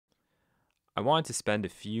I wanted to spend a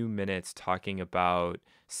few minutes talking about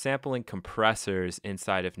sampling compressors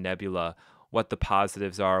inside of Nebula, what the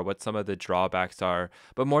positives are, what some of the drawbacks are,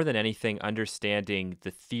 but more than anything, understanding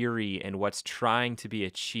the theory and what's trying to be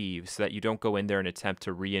achieved so that you don't go in there and attempt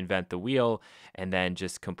to reinvent the wheel and then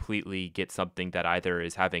just completely get something that either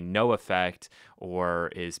is having no effect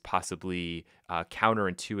or is possibly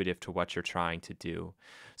counterintuitive to what you're trying to do.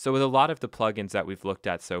 So, with a lot of the plugins that we've looked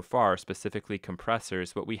at so far, specifically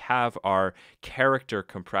compressors, what we have are character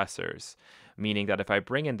compressors, meaning that if I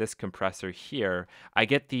bring in this compressor here, I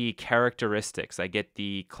get the characteristics, I get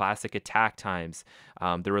the classic attack times.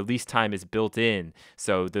 The release time is built in,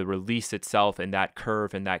 so the release itself and that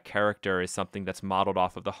curve and that character is something that's modeled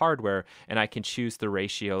off of the hardware, and I can choose the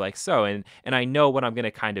ratio like so, and I know what I'm going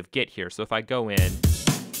to kind of get here. So if I go in.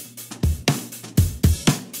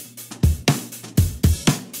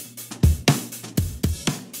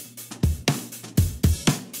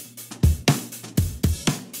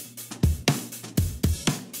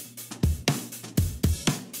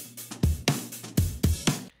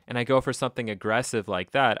 And I go for something aggressive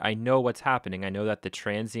like that, I know what's happening. I know that the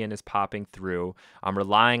transient is popping through. I'm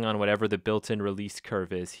relying on whatever the built-in release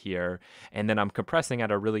curve is here, and then I'm compressing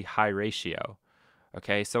at a really high ratio.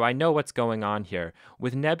 Okay, so I know what's going on here.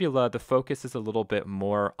 With Nebula, the focus is a little bit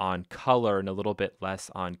more on color and a little bit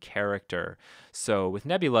less on character. So with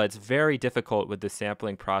Nebula, it's very difficult with the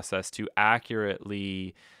sampling process to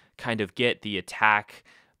accurately kind of get the attack,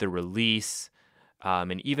 the release,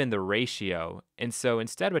 and even the ratio. And so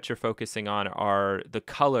instead, what you're focusing on are the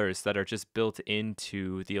colors that are just built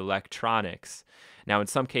into the electronics. Now, in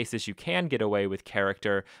some cases, you can get away with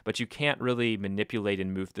character, but you can't really manipulate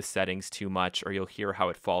and move the settings too much, or you'll hear how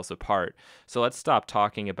it falls apart. So let's stop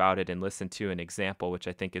talking about it and listen to an example, which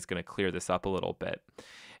I think is going to clear this up a little bit.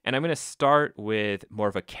 And I'm going to start with more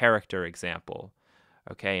of a character example.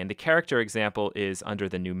 Okay, and the character example is under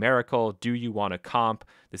the numerical, do you want a comp?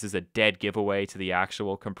 This is a dead giveaway to the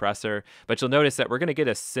actual compressor, but you'll notice that we're going to get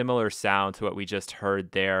a similar sound to what we just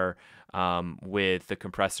heard there with the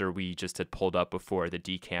compressor we just had pulled up before, the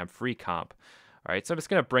decam free comp. All right, so I'm just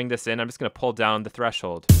going to bring this in. I'm just going to pull down the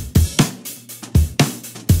threshold.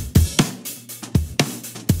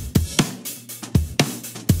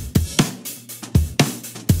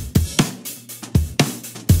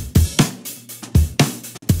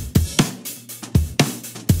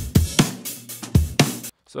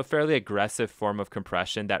 So a fairly aggressive form of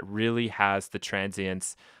compression that really has the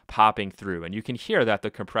transients popping through. And you can hear that the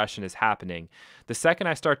compression is happening. The second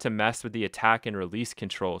I start to mess with the attack and release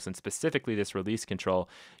controls, and specifically this release control,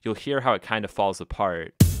 you'll hear how it kind of falls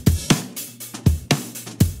apart.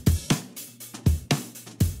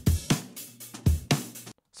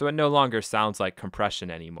 So it no longer sounds like compression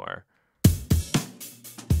anymore,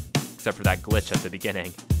 except for that glitch at the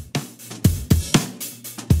beginning.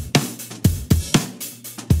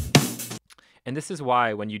 And this is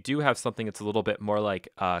why when you do have something that's a little bit more like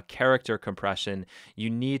character compression, you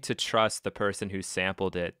need to trust the person who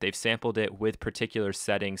sampled it. They've sampled it with particular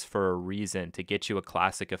settings for a reason to get you a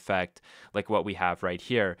classic effect like what we have right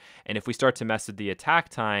here. And if we start to mess with the attack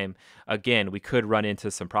time, again, we could run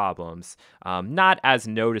into some problems. Not as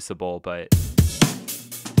noticeable, but...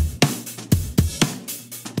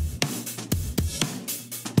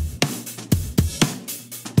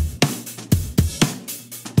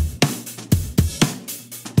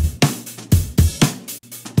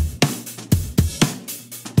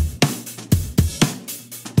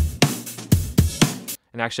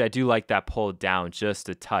 And actually, I do like that pulled down just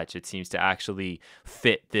a touch. It seems to actually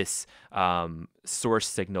fit this source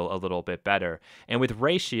signal a little bit better. And with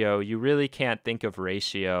ratio, you really can't think of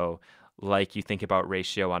ratio like you think about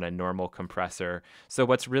ratio on a normal compressor. So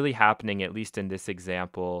what's really happening, at least in this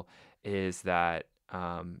example, is that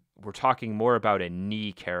we're talking more about a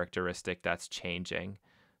knee characteristic that's changing.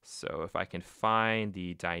 So if I can find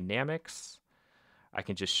the dynamics, I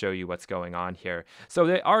can just show you what's going on here. So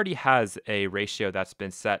it already has a ratio that's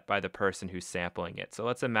been set by the person who's sampling it. So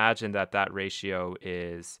let's imagine that that ratio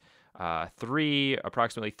is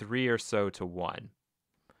approximately 3 or so to 1.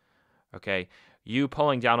 Okay, you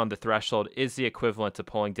pulling down on the threshold is the equivalent to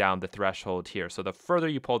pulling down the threshold here. So the further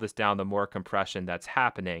you pull this down, the more compression that's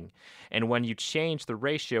happening. And when you change the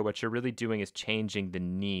ratio, what you're really doing is changing the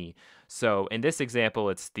knee. So in this example,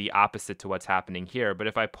 it's the opposite to what's happening here. But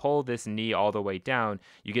if I pull this knee all the way down,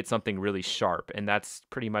 you get something really sharp. And that's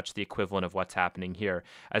pretty much the equivalent of what's happening here.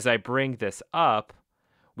 As I bring this up,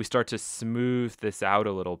 we start to smooth this out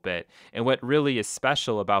a little bit. And what really is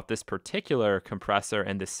special about this particular compressor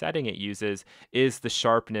and the setting it uses is the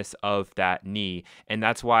sharpness of that knee. And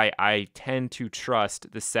that's why I tend to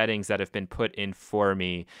trust the settings that have been put in for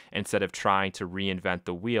me instead of trying to reinvent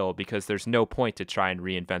the wheel, because there's no point to try and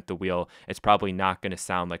reinvent the wheel. It's probably not going to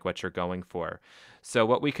sound like what you're going for. So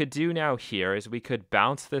what we could do now here is we could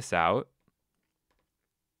bounce this out.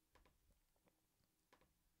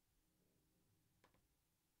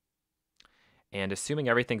 And assuming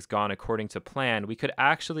everything's gone according to plan, we could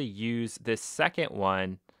actually use this second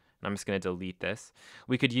one. I'm just going to delete this.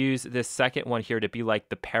 We could use this second one here to be like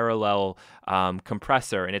the parallel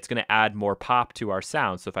compressor, and it's going to add more pop to our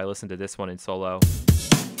sound. So if I listen to this one in solo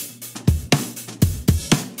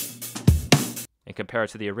and compare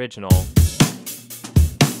it to the original,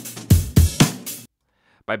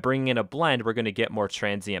 by bringing in a blend, we're going to get more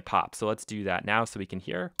transient pop. So let's do that now so we can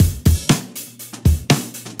hear.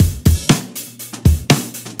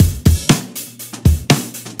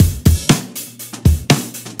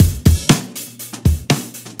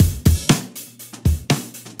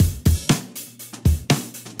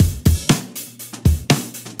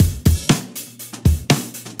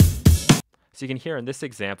 So you can hear in this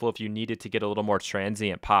example, if you needed to get a little more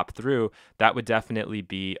transient pop through, that would definitely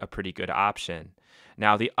be a pretty good option.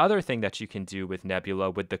 Now, the other thing that you can do with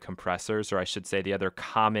Nebula with the compressors, or I should say the other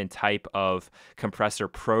common type of compressor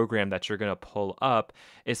program that you're going to pull up,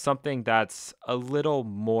 is something that's a little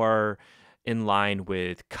more in line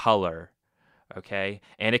with color. Okay,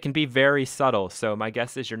 and it can be very subtle. So my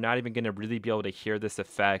guess is you're not even going to really be able to hear this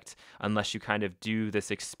effect unless you kind of do this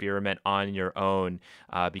experiment on your own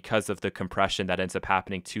because of the compression that ends up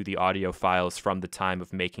happening to the audio files from the time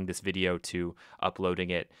of making this video to uploading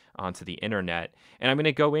it onto the internet. And I'm going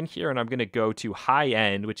to go in here and I'm going to go to high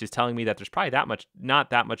end, which is telling me that there's probably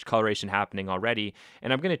not that much coloration happening already.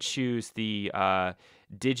 And I'm going to choose the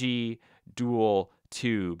Digi Dual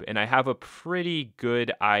Tube, and I have a pretty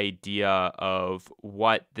good idea of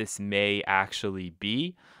what this may actually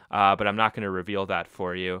be, but I'm not going to reveal that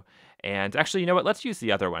for you. And actually, you know what? Let's use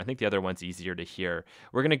the other one. I think the other one's easier to hear.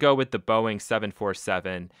 We're going to go with the Boeing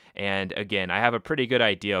 747, and again, I have a pretty good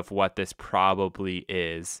idea of what this probably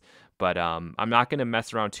is. But I'm not going to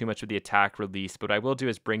mess around too much with the attack release. But what I will do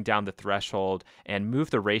is bring down the threshold and move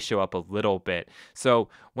the ratio up a little bit. So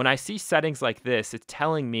when I see settings like this, it's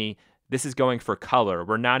telling me this is going for color.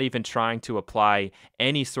 We're not even trying to apply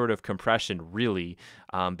any sort of compression really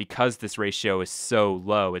because this ratio is so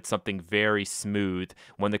low. It's something very smooth.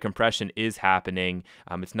 When the compression is happening,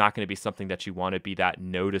 it's not going to be something that you want to be that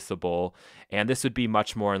noticeable. And this would be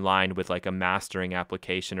much more in line with like a mastering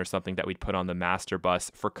application or something that we'd put on the master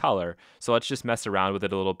bus for color. So let's just mess around with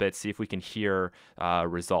it a little bit, see if we can hear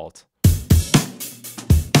result.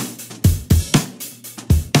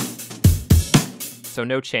 So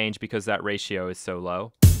no change because that ratio is so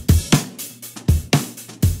low.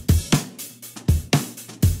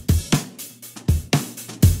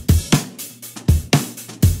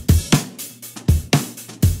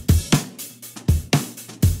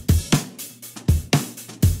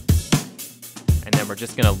 And then we're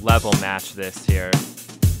just going to level match this here.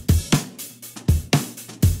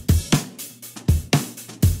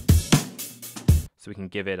 So we can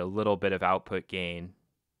give it a little bit of output gain.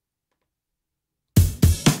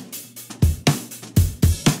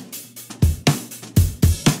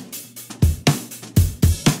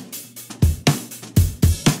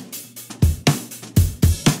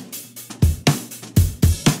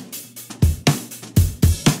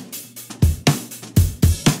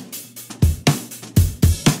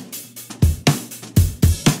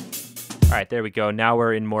 All right, there we go. Now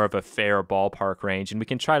we're in more of a fair ballpark range, and we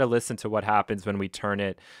can try to listen to what happens when we turn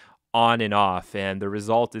it on and off, and the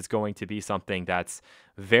result is going to be something that's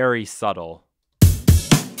very subtle.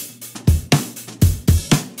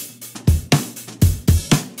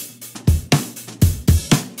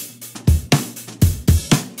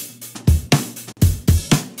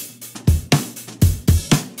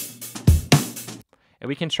 And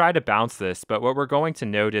we can try to bounce this, but what we're going to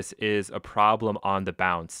notice is a problem on the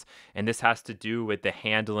bounce. And this has to do with the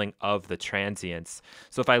handling of the transients.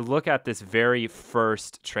 So if I look at this very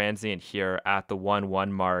first transient here at the 1-1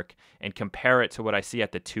 mark and compare it to what I see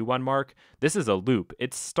at the 2-1 mark, this is a loop.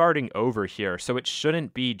 It's starting over here, so it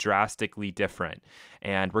shouldn't be drastically different.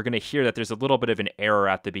 And we're going to hear that there's a little bit of an error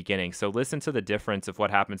at the beginning. So listen to the difference of what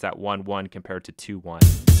happens at 1-1 compared to 2-1.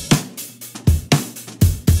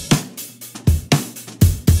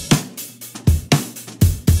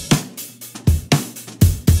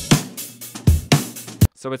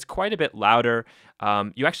 So it's quite a bit louder.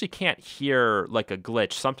 You actually can't hear like a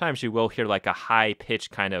glitch. Sometimes you will hear like a high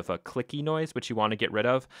pitch kind of a clicky noise, which you want to get rid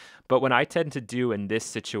of. But what I tend to do in this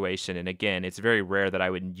situation, and again, it's very rare that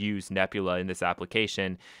I would use Nebula in this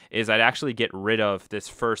application, is I'd actually get rid of this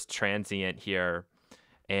first transient here,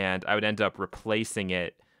 and I would end up replacing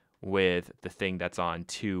it with the thing that's on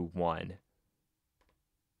 2, 1.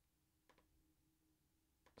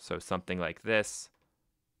 So something like this.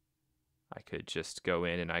 I could just go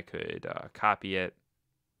in and I could copy it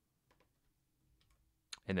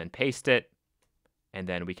and then paste it. And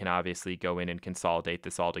then we can obviously go in and consolidate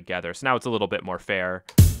this all together. So now it's a little bit more fair.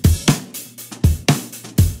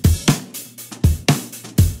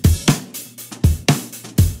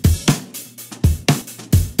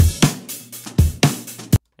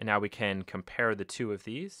 And now we can compare the two of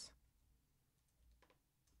these.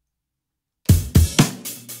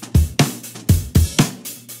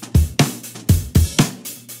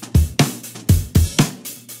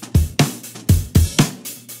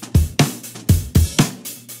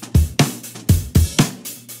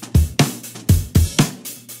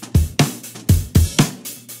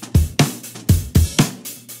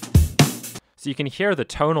 So you can hear the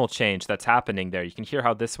tonal change that's happening there. You can hear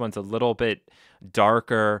how this one's a little bit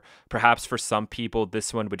darker. Perhaps for some people,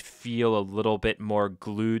 this one would feel a little bit more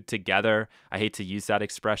glued together. I hate to use that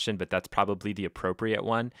expression, but that's probably the appropriate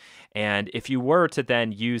one. And if you were to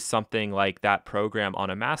then use something like that program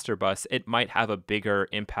on a master bus, it might have a bigger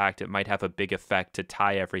impact. It might have a big effect to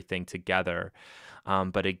tie everything together.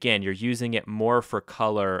 But again, you're using it more for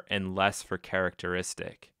color and less for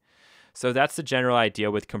characteristic. So that's the general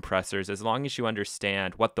idea with compressors. As long as you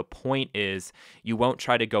understand what the point is, you won't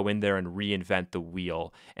try to go in there and reinvent the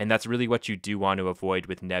wheel. And that's really what you do want to avoid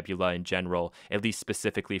with Nebula in general, at least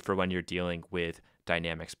specifically for when you're dealing with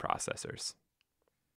dynamics processors.